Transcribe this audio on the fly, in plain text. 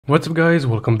What's up guys,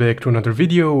 welcome back to another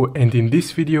video, and in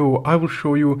this video I will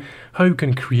show you how you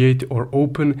can create or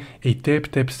open a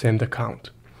TapTap Send account.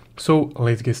 So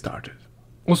let's get started.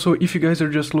 Also, if you guys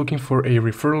are just looking for a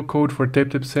referral code for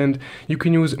TapTap Send, you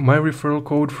can use my referral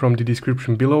code from the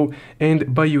description below,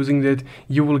 and by using that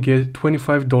you will get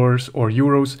 $25 or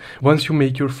euros once you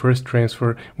make your first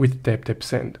transfer with TapTap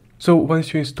Send. So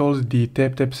once you installed the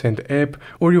TapTap Send app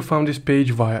or you found this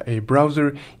page via a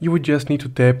browser, you would just need to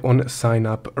tap on sign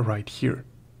up right here.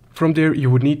 From there you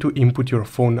would need to input your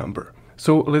phone number.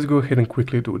 So let's go ahead and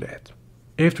quickly do that.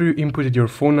 After you inputted your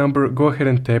phone number, go ahead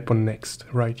and tap on next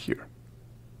right here.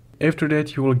 After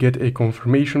that you will get a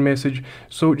confirmation message,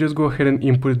 so just go ahead and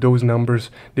input those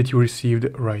numbers that you received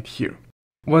right here.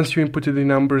 Once you inputted the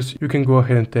numbers, you can go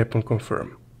ahead and tap on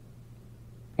confirm.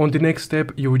 On the next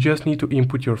step, you would just need to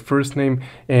input your first name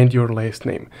and your last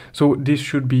name. So this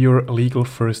should be your legal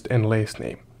first and last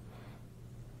name.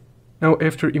 Now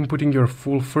after inputting your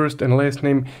full first and last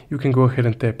name, you can go ahead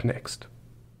and tap next.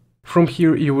 From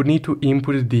here you would need to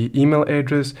input the email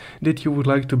address that you would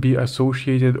like to be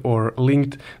associated or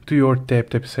linked to your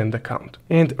TapTap Send account.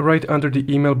 And right under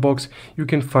the email box you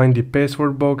can find the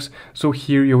password box, so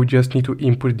here you would just need to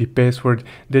input the password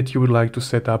that you would like to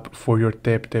set up for your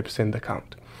TapTap Send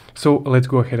account. So let's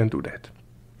go ahead and do that.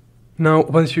 Now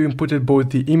once you inputted both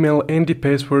the email and the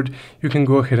password, you can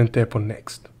go ahead and tap on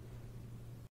next.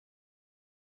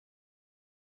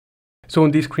 So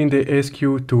on this screen they ask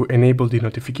you to enable the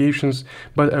notifications,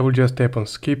 but I will just tap on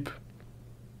skip.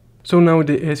 So now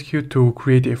they ask you to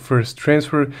create a first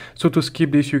transfer. So to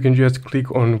skip this you can just click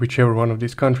on whichever one of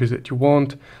these countries that you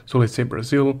want. So let's say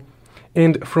Brazil.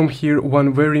 And from here,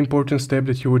 one very important step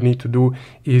that you would need to do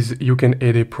is you can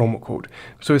add a promo code.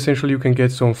 So essentially you can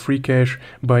get some free cash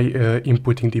by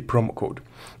inputting the promo code.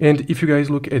 And if you guys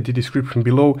look at the description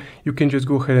below, you can just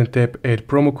go ahead and tap add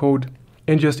promo code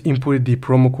and just input the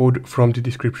promo code from the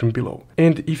description below.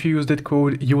 And if you use that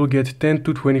code, you will get $10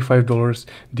 to $25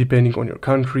 depending on your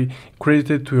country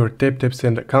credited to your TapTap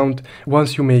Send account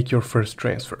once you make your first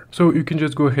transfer. So you can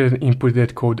just go ahead and input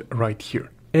that code right here.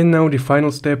 And now the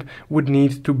final step would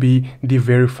need to be the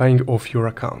verifying of your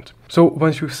account. So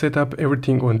once you've set up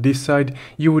everything on this side,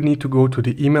 you would need to go to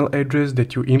the email address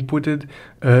that you inputted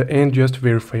and just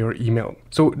verify your email.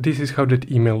 So this is how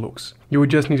that email looks. You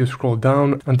would just need to scroll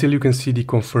down until you can see the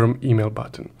confirm email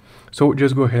button. So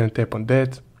just go ahead and tap on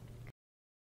that.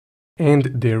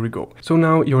 And there we go. So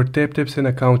now your TapTap Send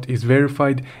account is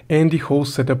verified and the whole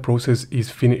setup process is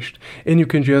finished, and you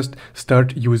can just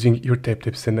start using your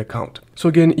TapTap Send account. So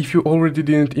again, if you already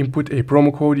didn't input a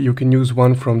promo code, you can use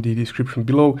one from the description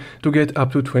below to get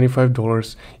up to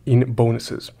 $25 in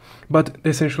bonuses. But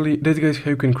essentially that's guys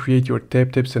how you can create your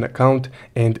TapTap Send account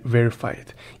and verify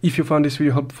it. If you found this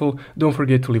video helpful, don't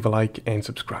forget to leave a like and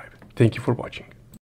subscribe. Thank you for watching.